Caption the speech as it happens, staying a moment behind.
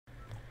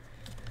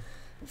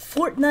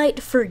Fortnite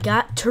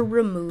forgot to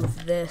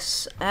remove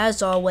this.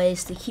 As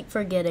always, they keep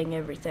forgetting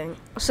everything.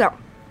 So,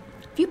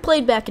 if you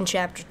played back in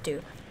Chapter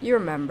 2, you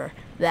remember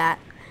that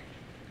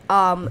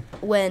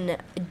when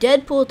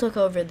Deadpool took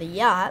over the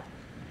yacht,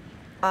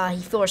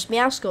 he forced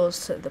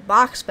Meowscles to the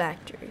box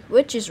factory,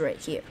 which is right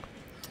here.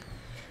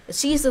 A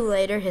season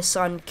later, his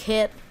son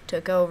Kit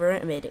took over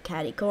and made it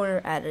catty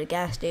corner, added a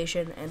gas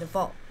station, and a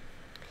vault.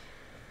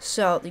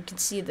 So, you can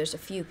see there's a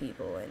few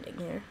people landing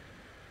here.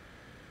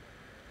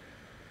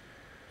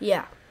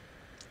 Yeah.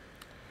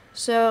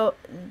 So,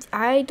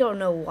 I don't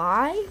know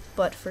why,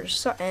 but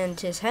and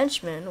his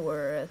henchmen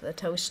were the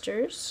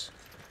toasters.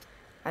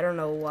 I don't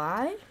know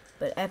why,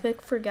 but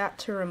Epic forgot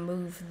to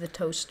remove the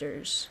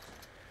toasters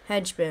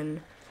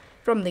henchmen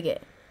from the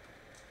game.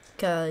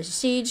 Because, you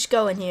see, you just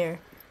go in here,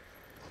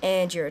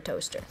 and you're a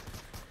toaster.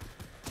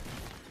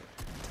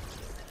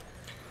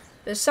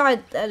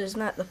 Besides, that is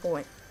not the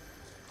point.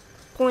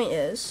 Point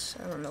is,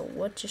 I don't know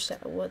what just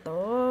happened.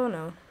 Oh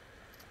no.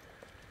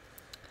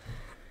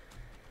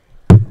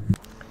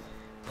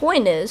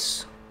 Point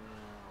is,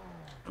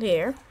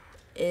 here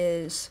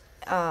is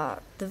the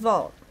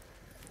vault.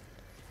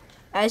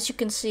 As you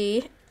can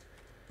see,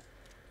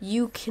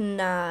 you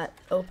cannot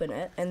open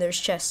it, and there's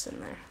chests in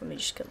there. Let me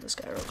just kill this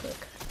guy real quick.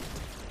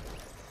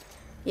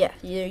 Yeah,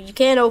 you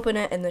can't open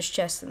it, and there's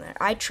chests in there.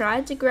 I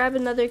tried to grab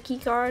another key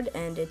card,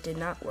 and it did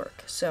not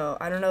work. So,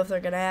 I don't know if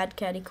they're going to add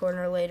Catty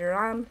Corner later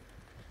on.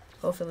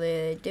 Hopefully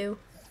they do.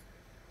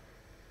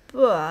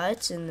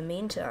 But, in the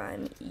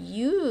meantime,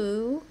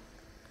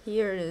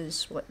 here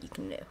is what you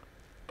can do.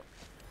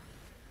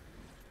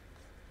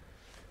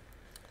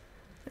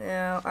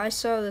 Now, I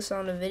saw this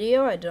on a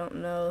video. I don't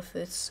know if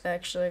it's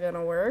actually going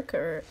to work,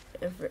 or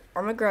if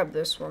I'm going to grab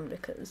this one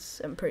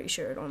because I'm pretty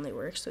sure it only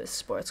works with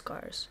sports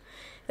cars.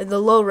 And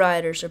the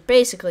lowriders are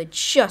basically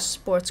just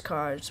sports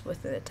cars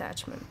with an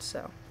attachment,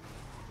 so.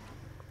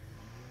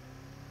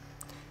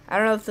 I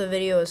don't know if the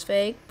video is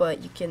fake,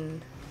 but you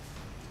can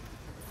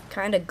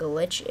kind of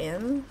glitch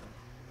in.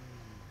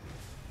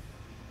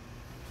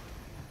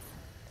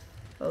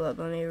 Hold up,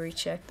 let me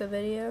recheck the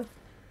video.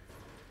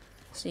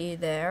 See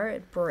there,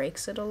 it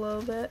breaks it a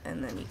little bit,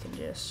 and then you can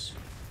just.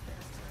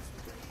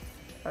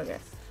 Okay.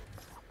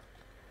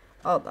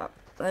 Hold up,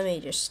 let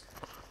me just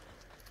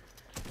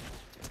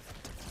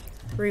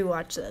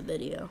rewatch that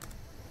video.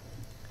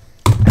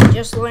 I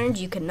just learned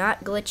you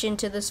cannot glitch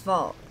into this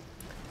vault,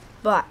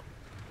 but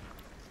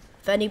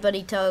if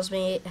anybody tells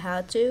me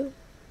how to,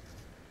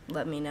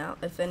 let me know.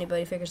 If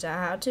anybody figures out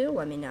how to,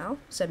 let me know.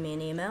 Send me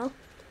an email.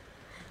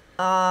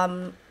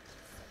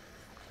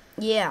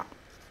 Yeah.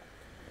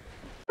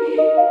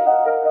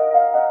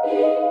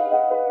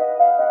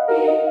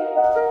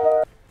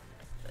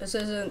 This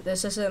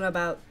isn't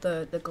about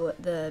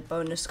the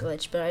bonus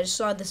glitch, but I just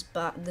saw this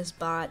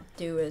bot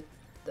do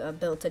a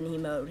built-in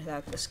emote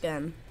without the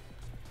skin,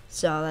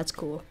 so that's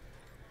cool.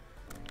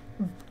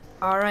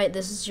 Alright,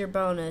 this is your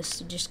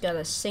bonus. You just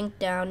gotta sink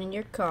down in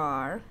your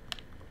car.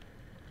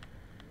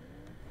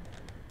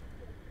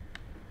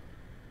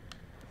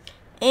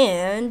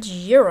 And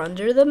you're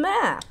under the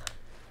map.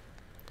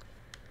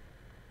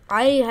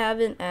 I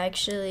haven't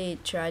actually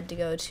tried to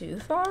go too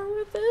far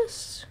with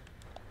this.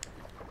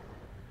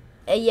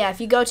 Yeah, if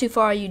you go too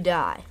far, you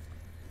die.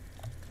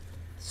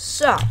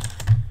 So,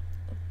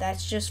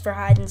 that's just for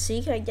hide and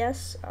seek, I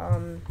guess.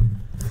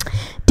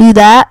 Do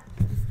that.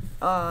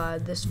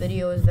 This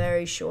video is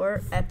very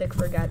short. Epic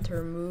forgot to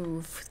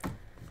remove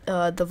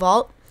the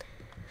vault,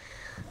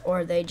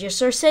 or they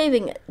just are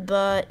saving it.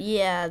 But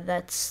yeah,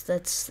 that's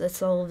the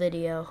whole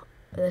video.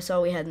 That's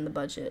all we had in the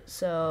budget.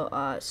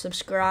 So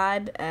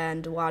subscribe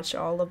and watch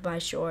all of my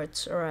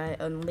shorts, or I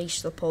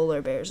unleash the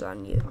polar bears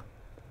on you.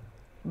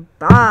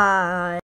 Bye.